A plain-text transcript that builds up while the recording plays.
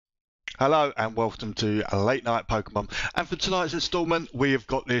Hello and welcome to a Late Night Pokemon. And for tonight's installment, we have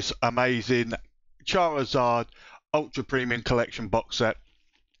got this amazing Charizard Ultra Premium Collection box set.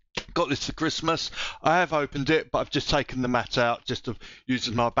 Got this for Christmas. I have opened it, but I've just taken the mat out just to use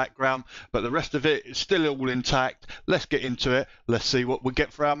as my background. But the rest of it is still all intact. Let's get into it. Let's see what we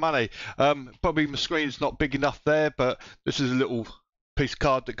get for our money. Probably my screen's not big enough there, but this is a little piece of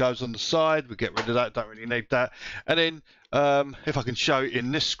card that goes on the side. We get rid of that, don't really need that. And then if I can show it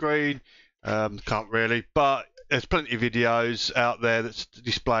in this screen, can't really, but there's plenty of videos out there that's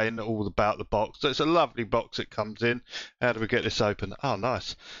displaying all about the box. So it's a lovely box it comes in. How do we get this open? Oh,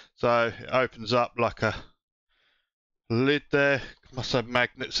 nice. So it opens up like a lid there. Must have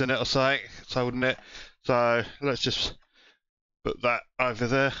magnets in it or something. It's holding it. So let's just put that over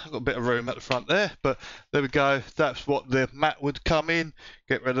there. I've got a bit of room at the front there, but there we go. That's what the mat would come in.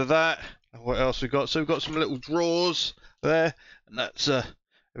 Get rid of that. And what else we got? So we've got some little drawers there, and that's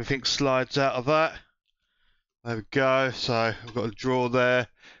everything slides out of that. There we go. So we've got a drawer there,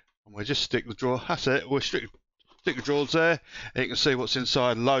 and we'll just stick the drawer. That's it. We'll stick the drawers there, and you can see what's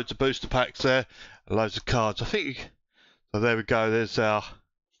inside. Loads of booster packs there, and loads of cards. I think. So there we go. There's a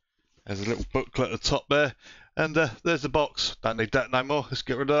little booklet at the top there. And there's the box. Don't need that no more. Let's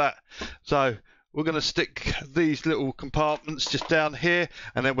get rid of that. So we're going to stick these little compartments just down here,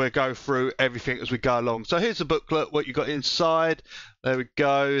 and then we'll go through everything as we go along. So here's the booklet, what you got inside. There we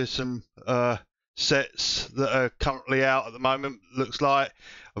go. There's some sets that are currently out at the moment. Looks like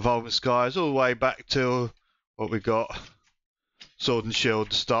Evolving Skies all the way back to what we got. Sword and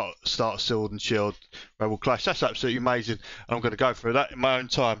Shield, start Sword and Shield, Rebel Clash. That's absolutely amazing. And I'm going to go through that in my own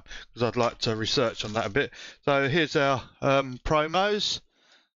time because I'd like to research on that a bit. So here's our promos.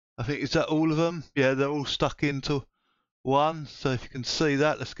 I think, is that all of them? Yeah, they're all stuck into one. So if you can see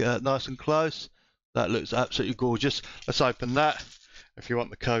that, let's get that nice and close. That looks absolutely gorgeous. Let's open that. If you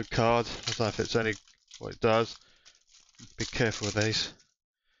want the code card, I don't know if it's any what it does. Be careful with these.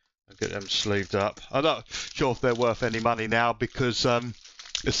 Get them sleeved up. I'm not sure if they're worth any money now because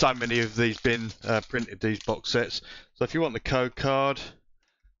there's so many of these been printed, these box sets. So if you want the code card,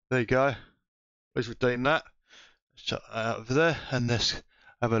 there you go. Please redeem that. Let's chuck that out over there, and let's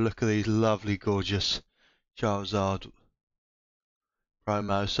have a look at these lovely, gorgeous Charizard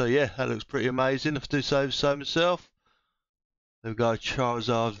promos. So yeah, that looks pretty amazing. If I do so myself. There we go,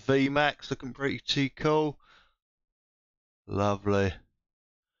 Charizard VMAX, looking pretty cool. Lovely.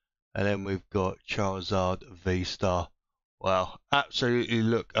 And then we've got Charizard V-Star. Wow, absolutely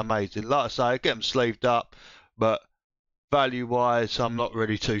look amazing. Like I say, I get them sleeved up, but value-wise, I'm not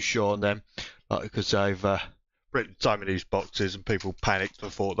really too sure on them. Like, because they've printed so many of these boxes and people panicked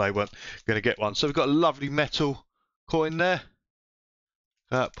and thought they weren't going to get one. So we've got a lovely metal coin there.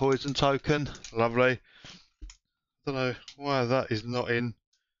 That poison token, lovely. Don't know why that is not in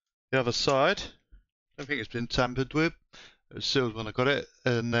the other side. I don't think it's been tampered with. It was sealed when I got it,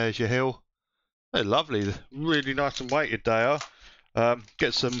 and there's your hill. They're lovely, really nice and weighted they are.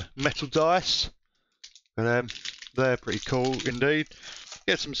 Get some metal dice, and they're pretty cool indeed.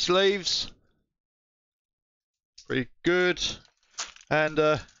 Get some sleeves, pretty good. And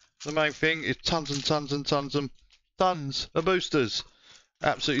the main thing is tons and tons and tons and tons of boosters.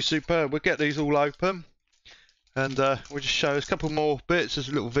 Absolutely superb. We'll get these all open, and we'll just show us a couple more bits. There's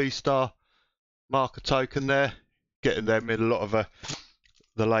a little V-Star marker token there. Getting them in a lot of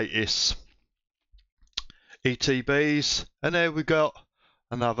the latest ETBs, and there we got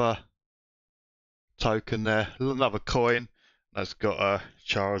another token there, another coin that's got a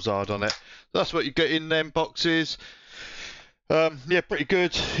Charizard on it. That's what you get in them boxes. Yeah, pretty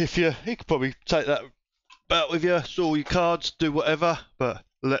good. If you could probably take that out with you, store your cards, do whatever. But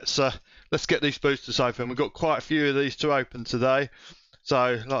let's get these boosters open. We've got quite a few of these to open today.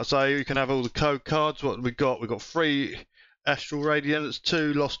 So, like I say, you can have all the code cards. What we got? We got 3 Astral Radiance,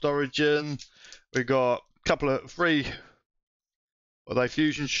 2 Lost Origin. We got a couple of 3. What are they?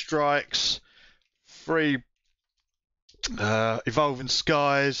 Fusion Strikes. 3 Evolving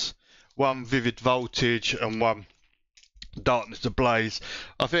Skies. 1 Vivid Voltage, and 1 Darkness Ablaze.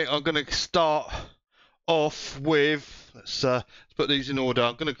 I think I'm going to start off with. Let's put these in order.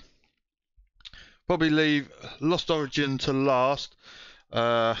 I'm going to probably leave Lost Origin to last.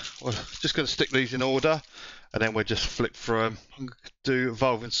 We're just going to stick these in order, and then we'll just flip through them. I'm going to do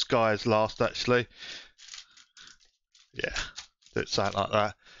Evolving Skies last, actually. Yeah, do it something like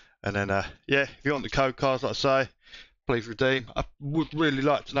that. And then, yeah, if you want the code cards, like I say, please redeem. I would really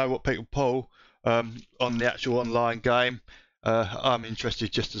like to know what people pull on the actual online game. I'm interested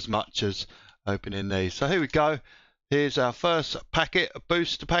just as much as opening these. So here we go. Here's our first packet, a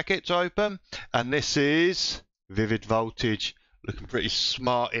booster packet to open, and this is Vivid Voltage. Looking pretty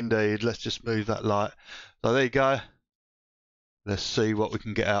smart indeed. Let's just move that light. So there you go. Let's see what we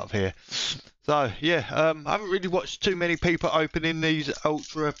can get out of here. So yeah, I haven't really watched too many people opening these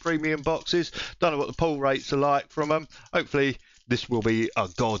ultra premium boxes. Don't know what the pull rates are like from them. Hopefully this will be a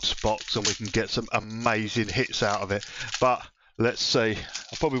God's box and we can get some amazing hits out of it. But let's see.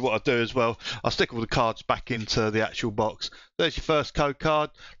 Probably what I'll do as well, I'll stick all the cards back into the actual box. There's your first code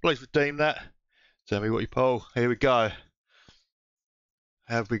card. Please redeem that. Tell me what you pull. Here we go.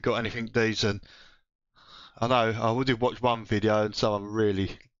 Have we got anything decent? I know I did watch one video and someone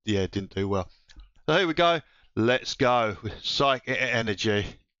really, didn't do well. So here we go. Let's go with Psychic Energy.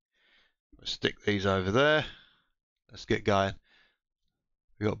 Let's stick these over there. Let's get going.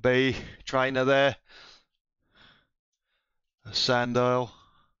 We got B, Trainer there. Sandile,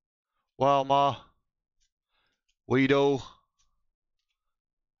 Walmart, Weedle.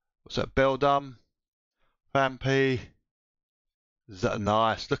 What's that? Beldum, Vampy. Is that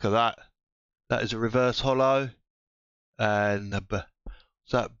nice? Look at that. That is a reverse hollow. And what's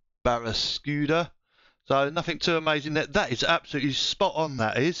that? Barrascuda. So nothing too amazing there. That is absolutely spot on,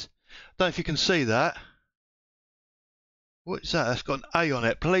 that is. Don't know if you can see that. What is that? That's got an A on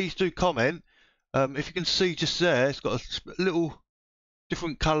it. Please do comment. If you can see just there, it's got a little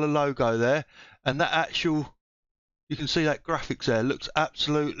different colour logo there. And that actual, you can see that graphics there. Looks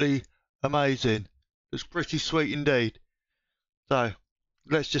absolutely amazing. Looks pretty sweet indeed. So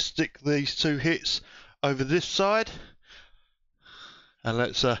let's just stick these two hits over this side. And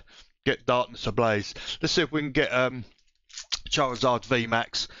let's get Darkness Ablaze. Let's see if we can get Charizard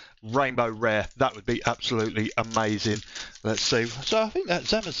VMAX Rainbow Rare. That would be absolutely amazing. Let's see. So I think that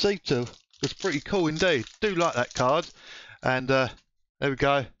Zamazita was pretty cool indeed. Do like that card. And there we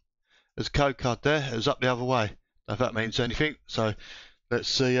go. There's a code card there. It was up the other way. Don't know if that means anything. So let's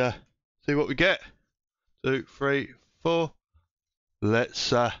see what we get. 2, 3, 4.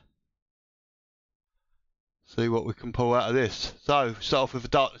 Let's see what we can pull out of this. So, start off with the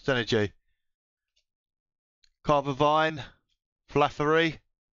Darkness Energy. Carvavine, Flaffery,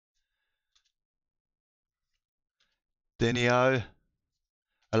 Dinio,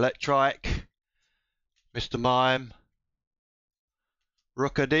 Electrike, Mr. Mime,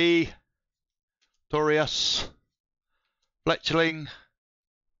 Rookadee, Torius, Fletchling,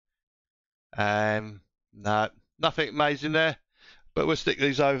 and no, nothing amazing there. But we'll stick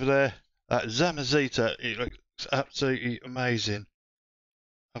these over there. Zamazita, it looks absolutely amazing.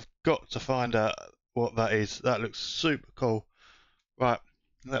 I've got to find out what that is. That looks super cool. Right,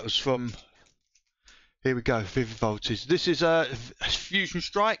 that was from, here we go, Vivid Voltage. This is a Fusion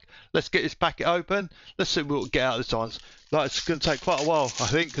Strike. Let's get this packet open. Let's see what we'll get out of this one. Like, it's going to take quite a while, I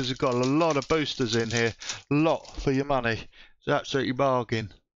think, because we've got a lot of boosters in here. A lot for your money. It's absolutely bargain.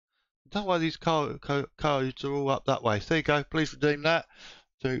 I don't know why these codes are all up that way. So there you go. Please redeem that.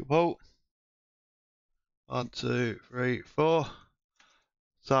 2 volt. 1, 2, 3, 4.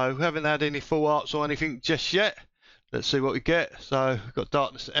 So we haven't had any full arts or anything just yet. Let's see what we get. So we've got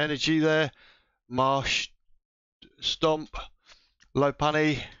Darkness Energy there. Marsh, Stomp,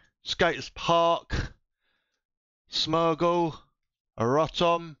 Lopunny, Skaters Park, Smurgle,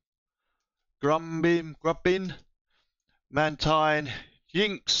 Rotom, Grubbin, Mantine,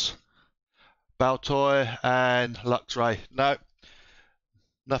 Jinx, Baltoy, and Luxray. No,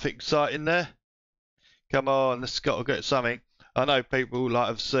 nothing exciting there. Come on, let's got to get something. I know people like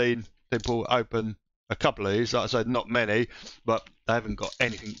have seen people open a couple of these. Like I said, not many, but they haven't got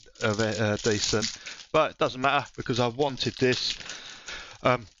anything of it, decent. But it doesn't matter because I wanted this,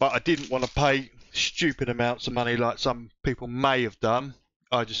 but I didn't want to pay stupid amounts of money like some people may have done.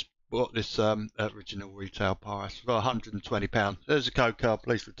 I just bought this original retail price for £120. There's a code card.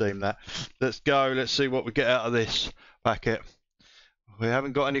 Please redeem that. Let's go. Let's see what we get out of this packet. We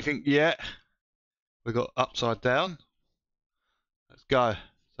haven't got anything yet. We got Upside Down. Let's go.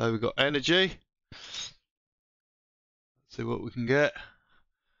 So we've got Energy. Let's see what we can get.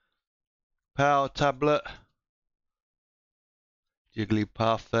 Power Tablet.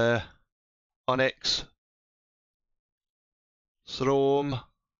 Jigglypuff there. Onyx. Storm.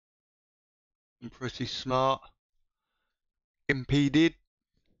 And Pretty Smart. Impeded.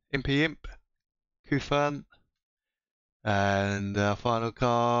 Imp. Kufan. And our final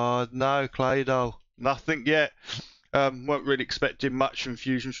card. No, Claydol. Nothing yet. Weren't really expecting much from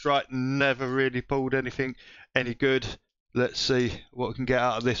Fusion Strike. Never really pulled anything any good. Let's see what we can get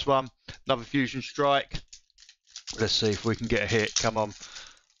out of this one. Another Fusion Strike. Let's see if we can get a hit. Come on.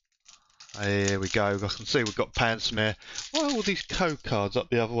 Here we go. I can see we've got Pansmere. Why are all these code cards up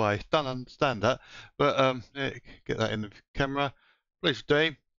the other way? Don't understand that. But yeah, get that in the camera. Please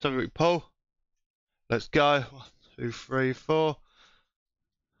redeem. Tell me what you pull. Let's go. 1, 2, 3, 4.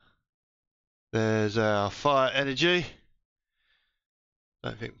 There's our fire energy.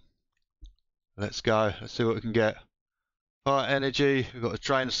 Don't think. Let's go. Let's see what we can get. Fire energy. We've got a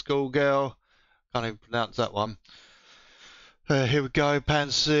trainer schoolgirl. Can't even pronounce that one. Here we go.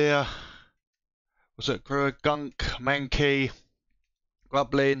 Panseer. What's it? Gunk, Mankey,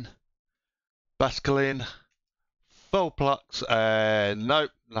 Grublin, Basculin, Volplux, and nope,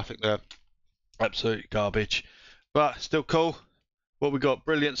 nothing there. Absolutely garbage. But still cool. What we got?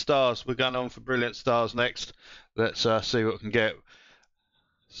 Brilliant Stars. We're going on for Brilliant Stars next. Let's see what we can get.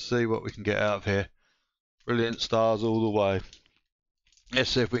 See what we can get out of here. Brilliant Stars all the way. Let's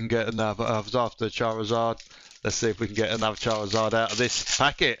see if we can get another. I was after Charizard. Let's see if we can get another Charizard out of this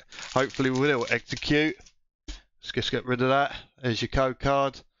packet. Hopefully we'll execute. Let's just get rid of that. There's your code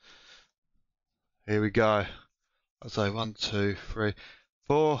card. Here we go. I'll say 1, 2, 3,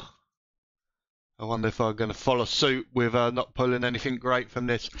 4. I wonder if I'm going to follow suit with not pulling anything great from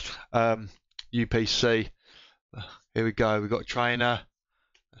this UPC. Here we go. We've got a trainer.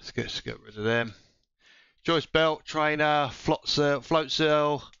 Let's get rid of them. Choice belt, trainer, float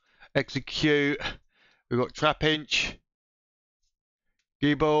cell, execute. We've got Trapinch,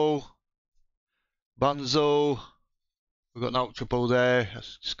 Gibble, Bunzel. We've got an Ultra Ball there.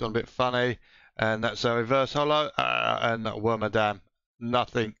 That's just gone a bit funny. And that's our reverse holo. And that Wormadam.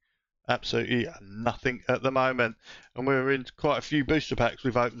 Nothing. Absolutely nothing at the moment. And we're in quite a few booster packs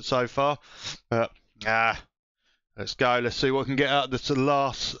we've opened so far. But, let's go. Let's see what we can get out of this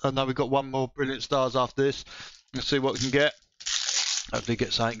last. I know we've got one more Brilliant Stars after this. Let's see what we can get. Hopefully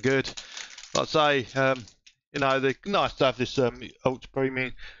get something good. Like I say, you know, they're nice to have this Ultra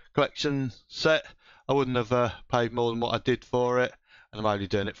Premium Collection set. I wouldn't have paid more than what I did for it. And I'm only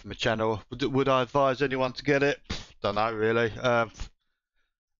doing it for my channel. Would I advise anyone to get it? Don't know, really.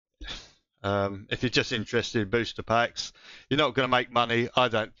 If you're just interested in booster packs, you're not going to make money, I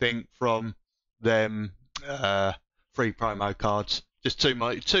don't think, from them free promo cards. Just too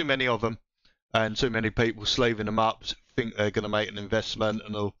many of them, and too many people sleeving them up, think they're going to make an investment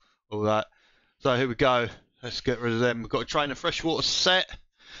and all that. So here we go. Let's get rid of them. We've got a trainer freshwater set.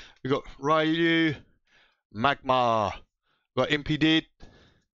 We've got Ryu, Magmar. We've got Imp,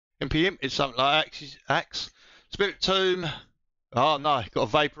 it's something like Axe. Spirit Tomb. Oh no, got a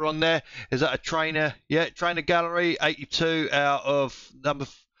Vapor on there. Is that a trainer? Yeah, trainer gallery, 82 out of number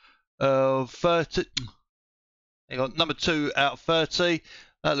 30. Hang on, number 2 out of 30.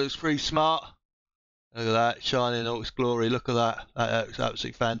 That looks pretty smart. Look at that, shining in all its glory. Look at that. That looks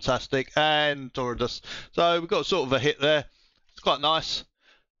absolutely fantastic. And Torridus. So we've got sort of a hit there. It's quite nice.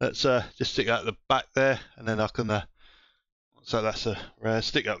 Let's just stick that at the back there, and then I can. So that's a rare.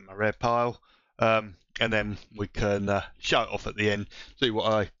 Stick that in my rare pile. And then we can show it off at the end, see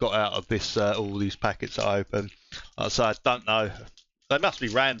what I got out of this, all these packets that I opened. Like I say, I don't know. They must be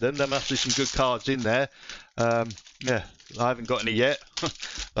random. There must be some good cards in there. Yeah, I haven't got any yet.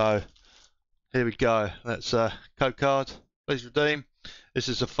 So here we go. Let's code card. Please redeem. This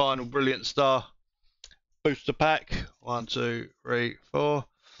is the final Brilliant Star booster pack. 1, 2, 3, 4.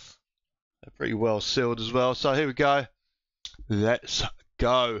 They're pretty well sealed as well. So here we go. Let's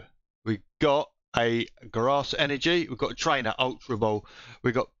go. We got a Grass Energy, we've got a Trainer Ultra Ball,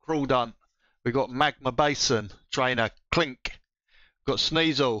 we've got Crawdunt, we've got Magma Basin, Trainer Clink, we've got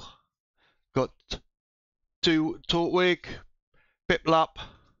Sneasel, got Tortwig, Piplup,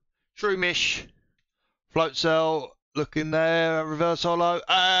 Shroomish, Float Cell, look in there, Reverse Holo,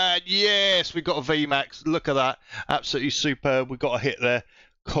 and yes, we've got a VMAX, look at that, absolutely superb, we've got a hit there,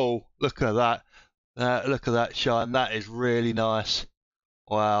 cool, look at that, look at that shine, that is really nice,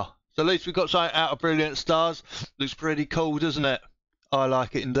 wow. So at least we've got something out of Brilliant Stars. Looks pretty cool, doesn't it? I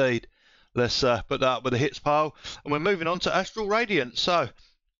like it indeed. Let's put that up with the hits pile. And we're moving on to Astral Radiance. So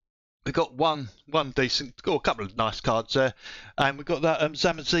we've got one decent, got a couple of nice cards there. And we've got that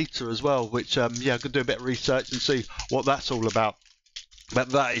Zamazita as well, which, yeah, I'm going to do a bit of research and see what that's all about.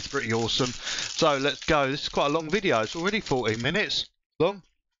 But that is pretty awesome. So let's go. This is quite a long video. It's already 14 minutes long.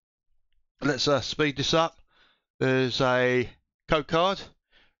 Let's speed this up. There's a code card.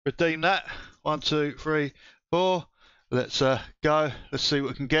 Redeem that. 1, 2, 3, 4. Let's go. Let's see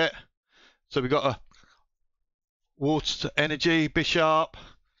what we can get. So we've got a Water Energy, Bishop.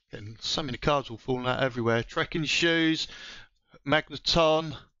 Getting so many cards all falling out everywhere. Trekking Shoes,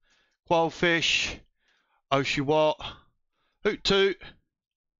 Magneton, Quailfish, Oshiwott, Hoot Toot,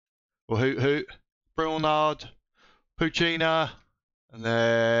 or Hoot Hoot, Brilnard, Puccina, and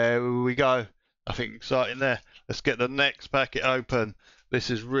there we go. Nothing exciting there. Let's get the next packet open. This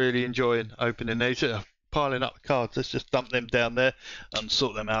is really enjoying opening these. piling up the cards. Let's just dump them down there and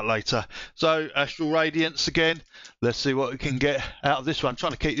sort them out later. So Astral Radiance again. Let's see what we can get out of this one. I'm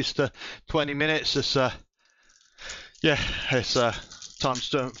trying to keep this to 20 minutes. It's yeah, it's time's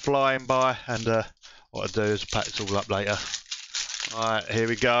flying by, and what I do is pack it all up later. Alright, here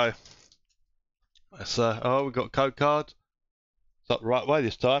we go. Let's oh, we've got a code card. It's up the right way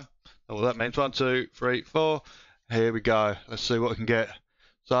this time. Oh, well, that means 1, 2, 3, 4. Here we go. Let's see what we can get.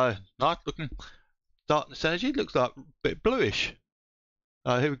 So, nice looking darkness energy. Looks like a bit bluish.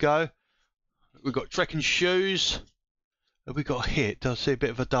 Here we go. We've got trekking shoes. Have we got a hit? Do I see a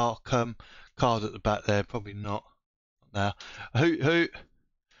bit of a dark card at the back there? Probably not. Now, Hoot Hoot.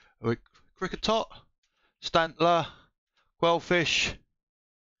 Cricketot. Stantler. Quellfish.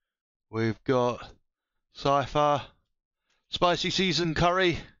 We've got Cypher. Spicy Season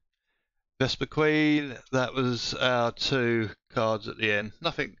Curry. Vesper Queen. That was our 2 cards at the end.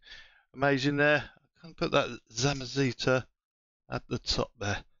 Nothing amazing there. I can put that Zamazita at the top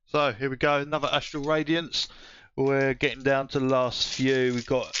there. So here we go. Another Astral Radiance. We're getting down to the last few. We've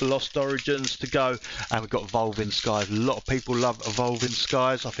got Lost Origins to go, and we've got Evolving Skies. A lot of people love Evolving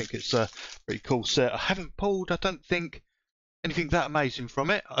Skies. I think it's a pretty cool set. I haven't pulled, I don't think, anything that amazing from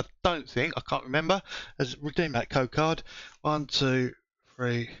it. I don't think. I can't remember. Let's redeem that code card. 1, 2,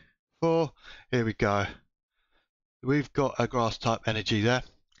 3, 4. Here we go. We've got a grass type energy there.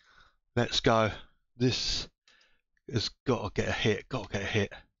 Let's go. This has got to get a hit. Got to get a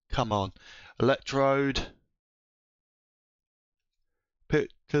hit. Come on. Electrode.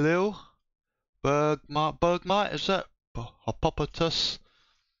 Pitilil. Bergmite. Is that? Hippopotamus.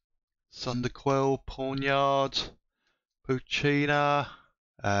 Thunderquell. Pawnyard. Puccina.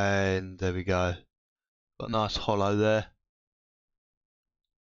 And there we go. Got a nice hollow there.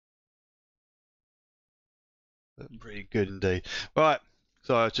 Pretty good indeed. Right,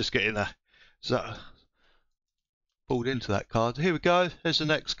 so I was just getting that. So pulled into that card. Here we go. There's the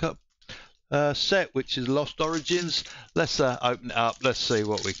next cup set, which is Lost Origins. Let's open it up. Let's see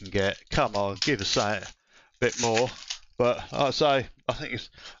what we can get. Come on, give us a bit more. But I say, I think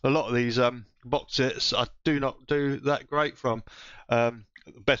it's a lot of these box sets I do not do that great from. The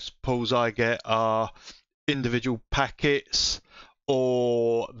best pulls I get are individual packets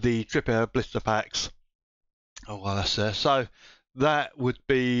or the triple blister packs. Oh well, that's there. So that would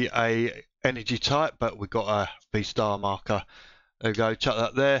be a energy type, but we've got a V-star marker. There we go, chuck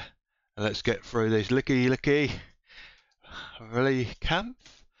that there, and let's get through these. Licky, really, Camp,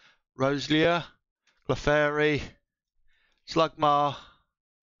 Roselia, Clefairy, Slugma,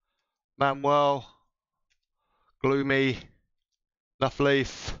 Manuel, Gloomy,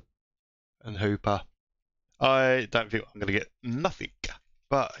 Nuffleaf, and Hooper. I don't think I'm going to get nothing.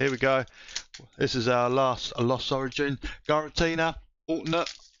 But here we go. This is our last Lost Origin. Garatina, alternate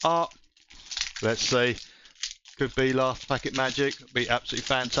art. Let's see. Could be last packet magic. It'd be absolutely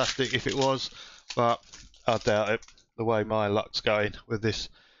fantastic if it was, but I doubt it. The way my luck's going with this.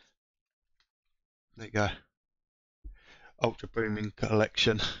 There you go. Ultra Booming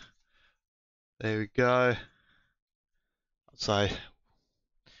Collection. There we go. I'd say.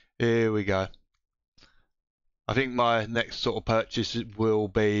 Here we go. I think my next sort of purchase will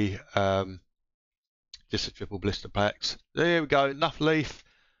be just a triple blister packs. There we go. Nuffleaf,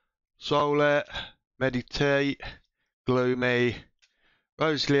 Solet, Meditate, Gloomy,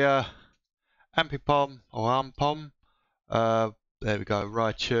 Roselia, Ampipom or Ampom. There we go.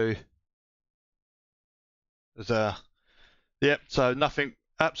 Raichu. There's yep. So nothing.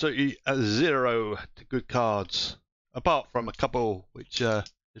 Absolutely zero good cards, apart from a couple which.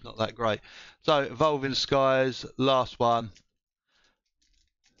 It's not that great. So Evolving Skies, last one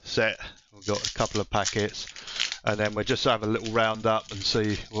set. We've got a couple of packets, and then we'll just have a little round up and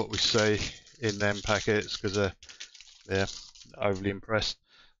see what we see in them packets, because they're overly impressed.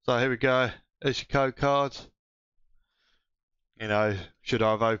 So here we go. There's your code card. You know, should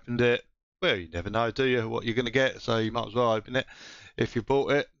I have opened it? Well, you never know, do you, what you're going to get, so you might as well open it if you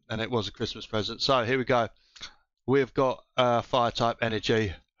bought it and it was a Christmas present. So here we go. We've got Fire type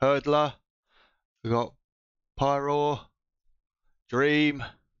energy, Hurdler, we've got Pyroar, Dream,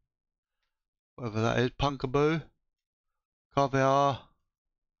 whatever that is, Punkaboo, Caviar.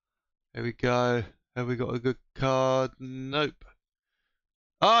 Here we go. Have we got a good card? Nope.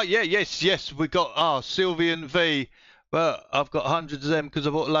 Oh, yeah, yes, we got Sylveon V, but I've got hundreds of them because I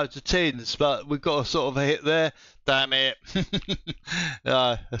bought loads of tins, but we've got a sort of a hit there. Damn it.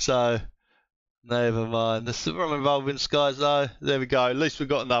 So never mind. The from Evolving Skies though. There we go. At least we've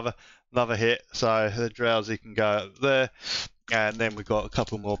got another hit. So the Drowsy can go up there. And then we've got a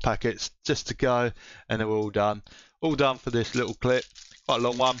couple more packets just to go, and then we're all done. All done for this little clip. quite a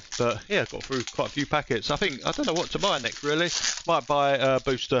long one, but yeah, got through quite a few packets. I don't know what to buy next really. Might buy a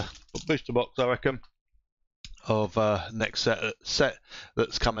booster box, I reckon, of next set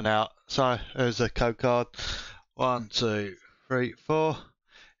that's coming out. So there's a code card. 1, 2, 3, 4.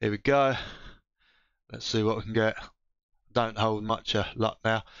 Here we go. Let's see what we can get. Don't hold much luck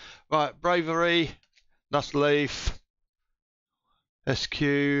now. Right, Bravery, Nustleaf, SQ,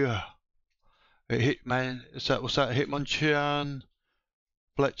 Hitman. What's that? Hitmonchan,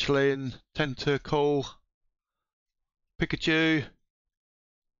 Fletchling, Tentacle, Pikachu,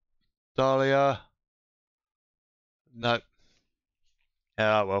 Dahlia. Nope.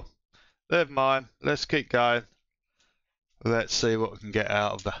 Yeah, well, never mind. Let's keep going. Let's see what we can get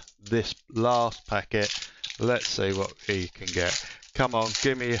out of this last packet. Let's see what we can get. Come on,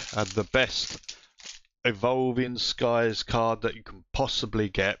 give me the best Evolving Skies card that you can possibly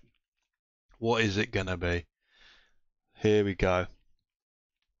get. What is it going to be? Here we go.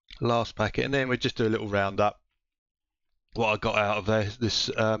 Last packet, and then we just do a little roundup. What I got out of this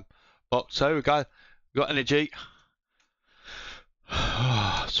box. So we go. We got Energy.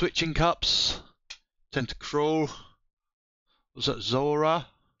 Switching Cups. Tentacruel. Was that Zora?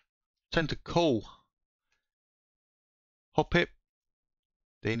 Tentacool. Hoppip.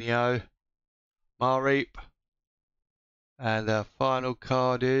 Dinio. Mareep. And our final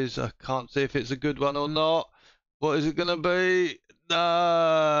card is, I can't see if it's a good one or not. What is it going to be?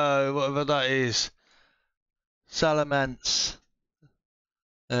 No, whatever that is. Salamence.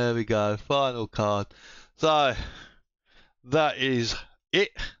 There we go, final card. So, that is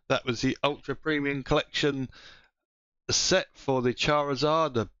it. That was the Ultra Premium Collection set for the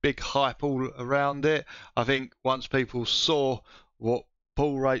Charizard. A big hype all around it. I think once people saw what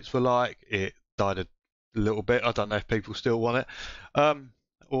pull rates were like, it died a little bit. I don't know if people still want it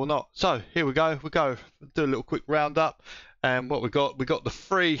or not. So here we go. Do a little quick roundup, and what we got the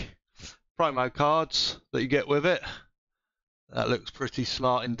free promo cards that you get with it. That looks pretty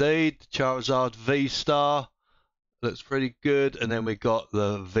smart indeed. Charizard V-Star looks pretty good, and then we got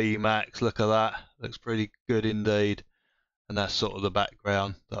the V-Max. Look at that, looks pretty good indeed. And that's sort of the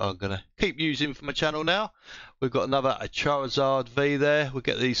background that I'm going to keep using for my channel now. We've got a Charizard V there. We'll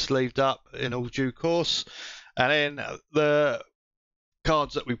get these sleeved up in all due course. And then the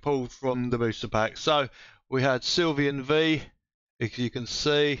cards that we pulled from the booster pack. So we had Sylveon V, as you can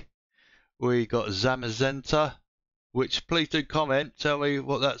see. We got Zamazenta, which please do comment, tell me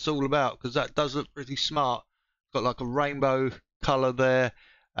what that's all about, because that does look pretty smart. Got like a rainbow colour there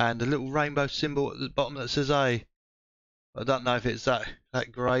and a little rainbow symbol at the bottom that says A. I don't know if it's that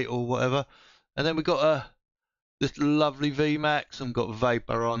great or whatever. And then we got this lovely VMAX, and got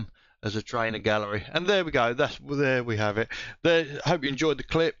Vaporon as a trainer gallery. And there we go. There we have it. There. Hope you enjoyed the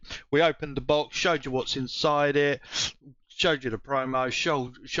clip. We opened the box, showed you what's inside it, showed you the promo,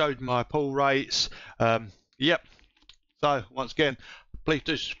 showed my pull rates. Yep. So once again, please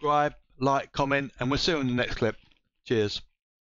do subscribe, like, comment, and we'll see you in the next clip. Cheers.